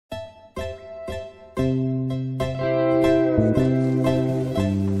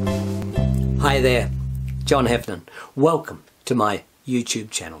Hi there, John Heffernan. Welcome to my YouTube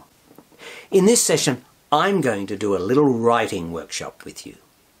channel. In this session, I'm going to do a little writing workshop with you.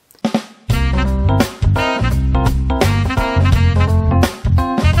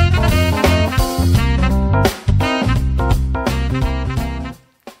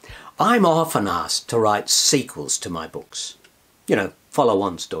 I'm often asked to write sequels to my books. You know,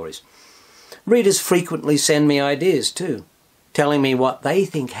 follow-on stories. Readers frequently send me ideas too, telling me what they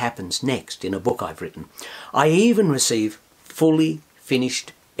think happens next in a book I've written. I even receive fully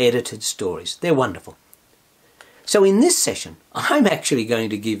finished, edited stories. They're wonderful. So in this session, I'm actually going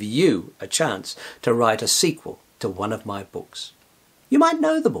to give you a chance to write a sequel to one of my books. You might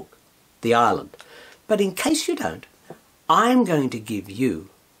know the book, The Island, but in case you don't, I'm going to give you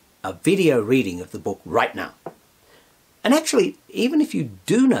a video reading of the book right now. And actually, even if you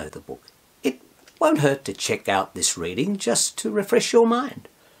do know the book, it won't hurt to check out this reading just to refresh your mind.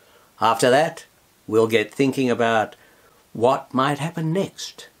 After that, we'll get thinking about what might happen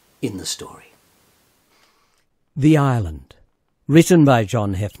next in the story. The Island, written by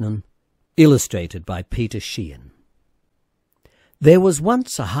John Heffernan, illustrated by Peter Sheehan. There was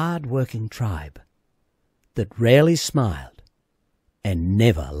once a hard-working tribe that rarely smiled and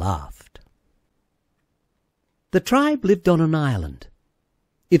never laughed. The tribe lived on an island.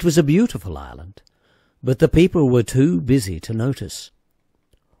 It was a beautiful island, but the people were too busy to notice.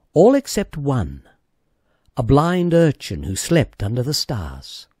 All except one, a blind urchin who slept under the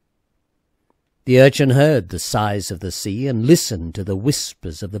stars. The urchin heard the sighs of the sea and listened to the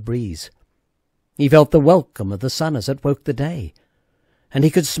whispers of the breeze. He felt the welcome of the sun as it woke the day, and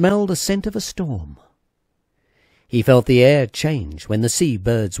he could smell the scent of a storm. He felt the air change when the sea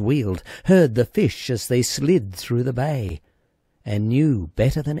birds wheeled, heard the fish as they slid through the bay, and knew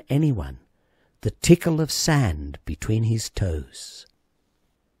better than anyone the tickle of sand between his toes.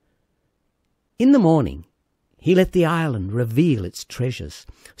 In the morning, he let the island reveal its treasures,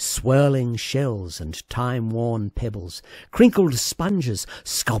 swirling shells and time-worn pebbles, crinkled sponges,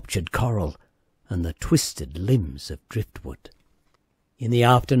 sculptured coral, and the twisted limbs of driftwood. In the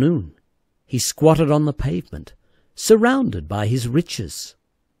afternoon, he squatted on the pavement, surrounded by his riches.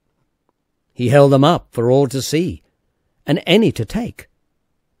 He held them up for all to see, and any to take,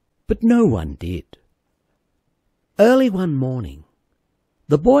 but no one did. Early one morning,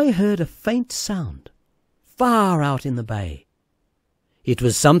 the boy heard a faint sound far out in the bay. It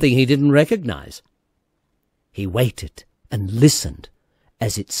was something he didn't recognize. He waited and listened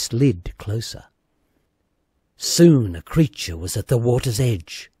as it slid closer. Soon a creature was at the water's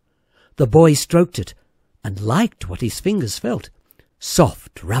edge. The boy stroked it and liked what his fingers felt.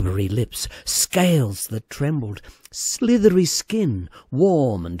 Soft, rubbery lips, scales that trembled, slithery skin,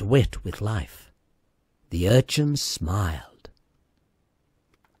 warm and wet with life. The urchin smiled.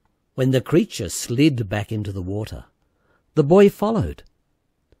 When the creature slid back into the water, the boy followed.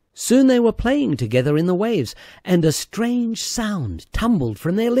 Soon they were playing together in the waves, and a strange sound tumbled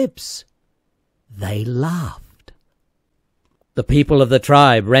from their lips. They laughed. The people of the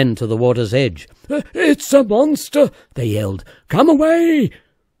tribe ran to the water's edge. "It's a monster!" they yelled. "Come away!"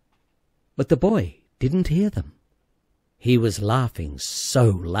 But the boy didn't hear them. He was laughing so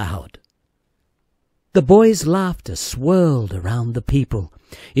loud. The boy's laughter swirled around the people.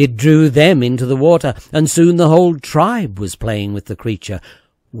 It drew them into the water, and soon the whole tribe was playing with the creature.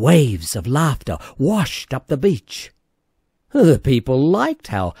 Waves of laughter washed up the beach. The people liked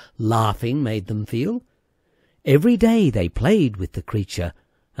how laughing made them feel. Every day they played with the creature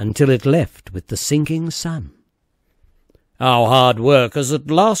until it left with the sinking sun. "Our hard work has at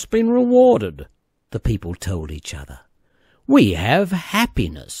last been rewarded," the people told each other. "We have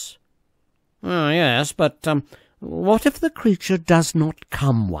happiness." "Oh, yes, but what if the creature does not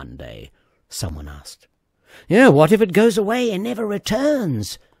come one day?" someone asked. "Yeah, what if it goes away and never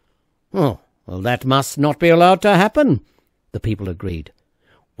returns?" "Oh, well, that must not be allowed to happen," the people agreed.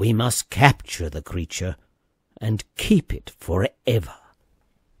 "We must capture the creature and keep it forever."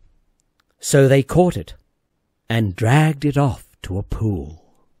 So they caught it and dragged it off to a pool.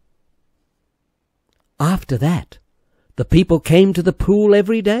 After that, the people came to the pool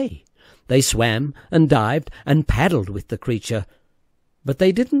every day. They swam and dived and paddled with the creature, but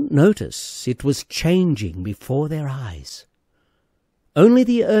they didn't notice it was changing before their eyes. Only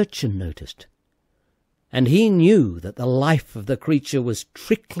the urchin noticed, and he knew that the life of the creature was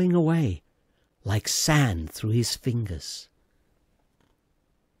trickling away like sand through his fingers.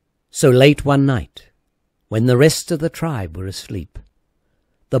 So late one night, when the rest of the tribe were asleep,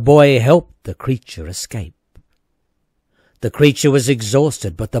 the boy helped the creature escape. The creature was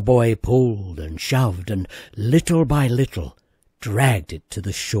exhausted, but the boy pulled and shoved and, little by little, dragged it to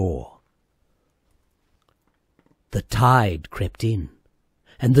the shore. The tide crept in,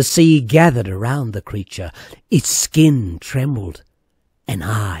 and the sea gathered around the creature. Its skin trembled, an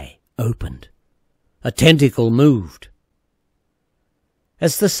eye opened, a tentacle moved.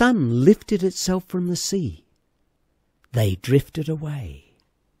 As the sun lifted itself from the sea, they drifted away.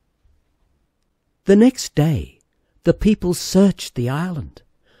 The next day, the people searched the island,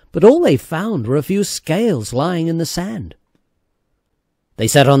 but all they found were a few scales lying in the sand. They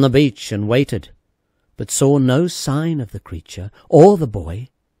sat on the beach and waited, but saw no sign of the creature or the boy.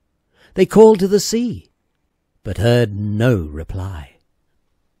 They called to the sea, but heard no reply.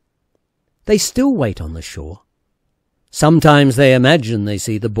 They still wait on the shore. Sometimes they imagine they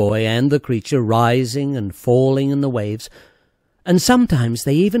see the boy and the creature rising and falling in the waves, and sometimes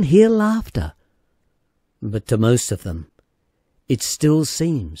they even hear laughter. But to most of them, it still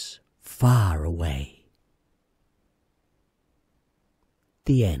seems far away.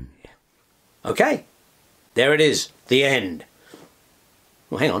 The end. Okay, there it is, the end.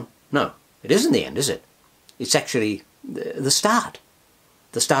 Well, hang on. No, it isn't the end, is it? It's actually the start.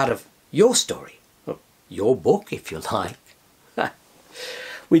 The start of your story. Your book, if you like.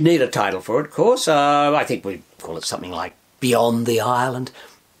 We need a title for it, of course. I think we'd call it something like Beyond the Island.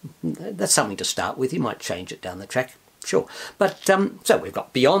 That's something to start with. You might change it down the track, sure. But, so we've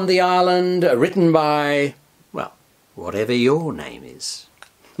got Beyond the Island, written by, well, whatever your name is.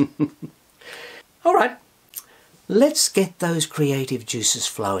 All right, let's get those creative juices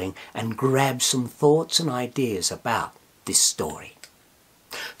flowing and grab some thoughts and ideas about this story.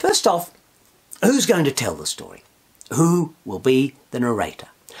 First off, who's going to tell the story? Who will be the narrator?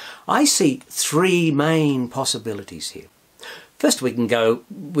 I see three main possibilities here. First, we can go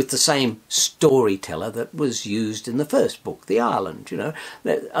with the same storyteller that was used in the first book, The Island, you know,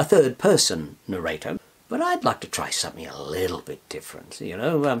 a third-person narrator. But I'd like to try something a little bit different, you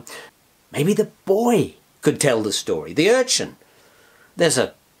know. Maybe the boy could tell the story, the urchin. There's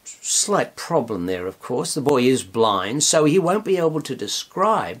a slight problem there, of course. The boy is blind, so he won't be able to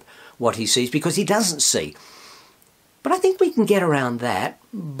describe what he sees because he doesn't see. But I think we can get around that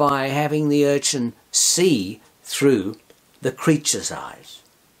by having the urchin see through the creature's eyes.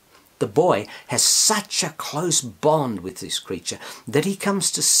 The boy has such a close bond with this creature that he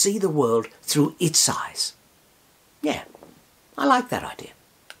comes to see the world through its eyes. Yeah, I like that idea.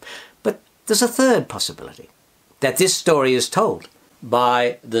 But there's a third possibility, that this story is told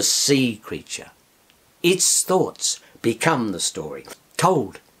by the sea creature. Its thoughts become the story,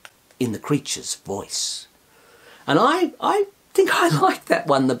 told in the creature's voice. And I think I like that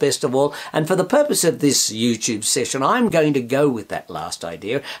one the best of all, and for the purpose of this YouTube session, I'm going to go with that last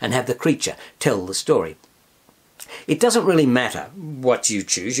idea and have the creature tell the story. It doesn't really matter what you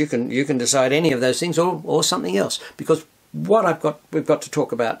choose. You can decide any of those things or something else, because what we've got to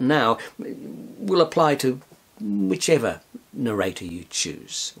talk about now will apply to whichever narrator you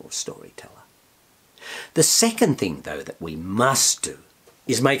choose or storyteller. The second thing, though, that we must do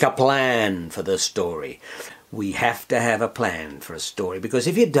is make a plan for the story. We have to have a plan for a story, because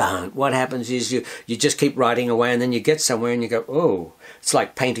if you don't, what happens is you just keep writing away, and then you get somewhere and you go, oh, it's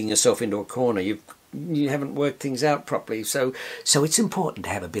like painting yourself into a corner. You haven't worked things out properly. So it's important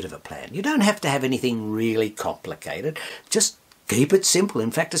to have a bit of a plan. You don't have to have anything really complicated. Just keep it simple.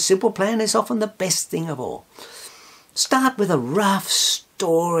 In fact, a simple plan is often the best thing of all. Start with a rough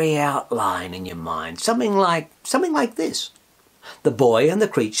story outline in your mind. Something like this. The boy and the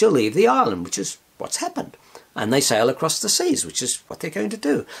creature leave the island, which is what's happened. And they sail across the seas, which is what they're going to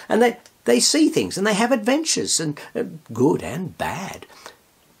do. And they see things and they have adventures, and good and bad.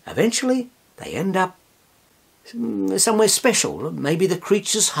 Eventually, they end up somewhere special. Maybe the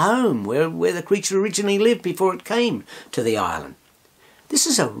creature's home, where the creature originally lived before it came to the island. This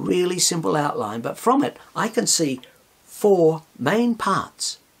is a really simple outline, but from it I can see 4 main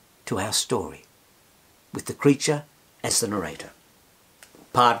parts to our story, with the creature as the narrator.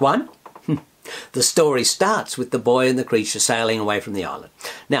 Part 1. The story starts with the boy and the creature sailing away from the island.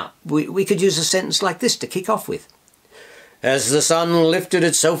 Now, we could use a sentence like this to kick off with. As the sun lifted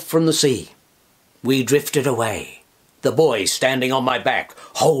itself from the sea, we drifted away, the boy standing on my back,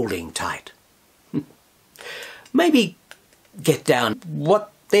 holding tight. Maybe get down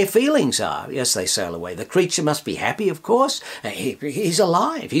what their feelings are as they sail away. The creature must be happy, of course. He's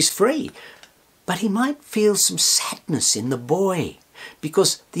alive, he's free. But he might feel some sadness in the boy,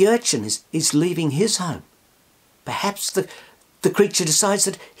 because the urchin is leaving his home. Perhaps the creature decides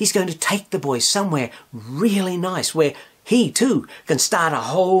that he's going to take the boy somewhere really nice, where he too can start a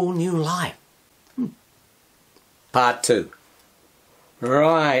whole new life. Part 2.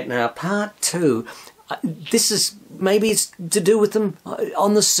 Right, now part 2. This is, maybe it's to do with them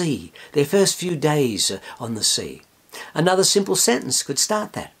on the sea. Their first few days on the sea. Another simple sentence could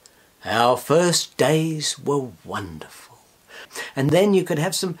start that. Our first days were wonderful. And then you could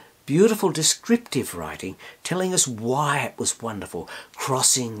have some beautiful descriptive writing telling us why it was wonderful,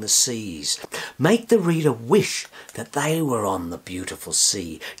 crossing the seas. Make the reader wish that they were on the beautiful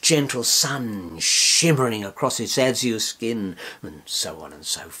sea, gentle sun shimmering across its azure skin, and so on and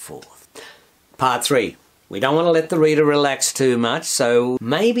so forth. Part 3. We don't want to let the reader relax too much, so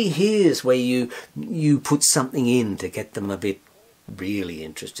maybe here's where you put something in to get them a bit really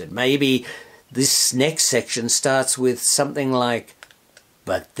interested. Maybe this next section starts with something like,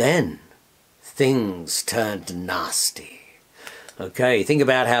 but then things turned nasty. Okay, think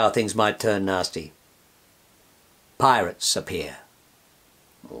about how things might turn nasty. Pirates appear,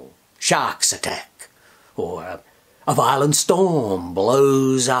 or sharks attack, or a violent storm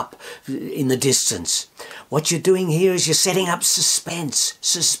blows up in the distance. What you're doing here is you're setting up suspense.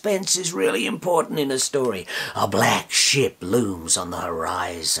 Suspense is really important in a story. A black ship looms on the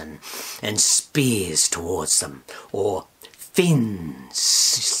horizon and spears towards them, or fins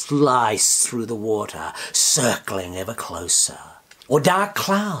slice through the water, circling ever closer. Or dark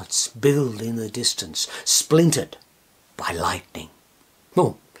clouds build in the distance, splintered by lightning.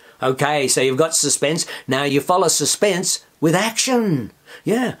 Oh, okay, so you've got suspense. Now you follow suspense with action.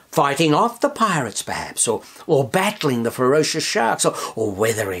 Yeah, fighting off the pirates perhaps, or battling the ferocious sharks, or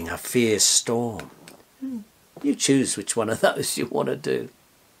weathering a fierce storm. You choose which one of those you want to do.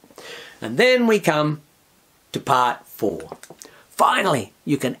 And then we come to part 4. Finally,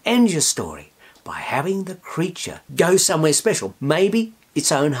 you can end your story by having the creature go somewhere special, maybe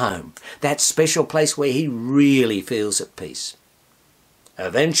its own home, that special place where he really feels at peace.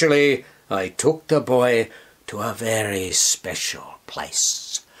 Eventually, I took the boy to a very special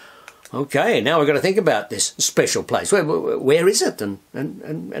place. Okay, now we've got to think about this special place. Where is it,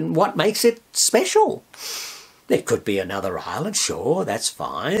 and what makes it special? There could be another island, sure, that's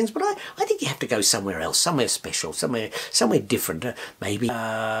fine, but I think you have to go somewhere else, somewhere special, somewhere different. Maybe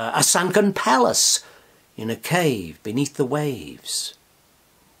a sunken palace in a cave beneath the waves,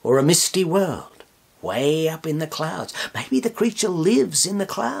 or a misty world way up in the clouds. Maybe the creature lives in the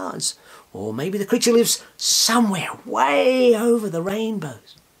clouds, or maybe the creature lives somewhere way over the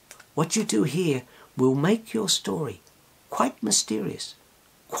rainbows. What you do here will make your story quite mysterious,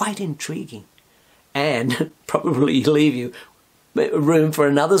 quite intriguing, and probably leave you room for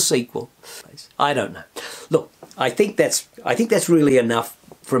another sequel. I don't know. Look, I think that's really enough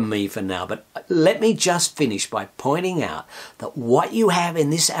from me for now, but let me just finish by pointing out that what you have in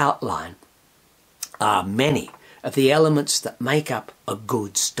this outline are many of the elements that make up a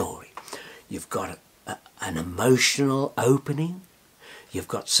good story. You've got an emotional opening, you've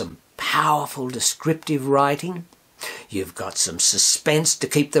got some powerful descriptive writing, you've got some suspense to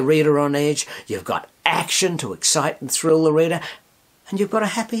keep the reader on edge, you've got action to excite and thrill the reader, and you've got a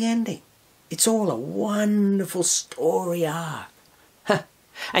happy ending. It's all a wonderful story arc.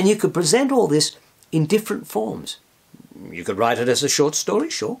 And you could present all this in different forms. You could write it as a short story,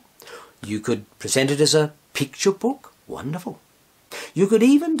 sure. You could present it as a picture book, wonderful. You could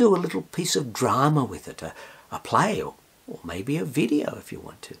even do a little piece of drama with it, a play, or maybe a video if you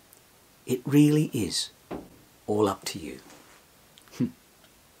want to. It really is all up to you.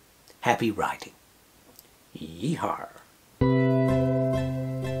 Happy writing. Yeehaw.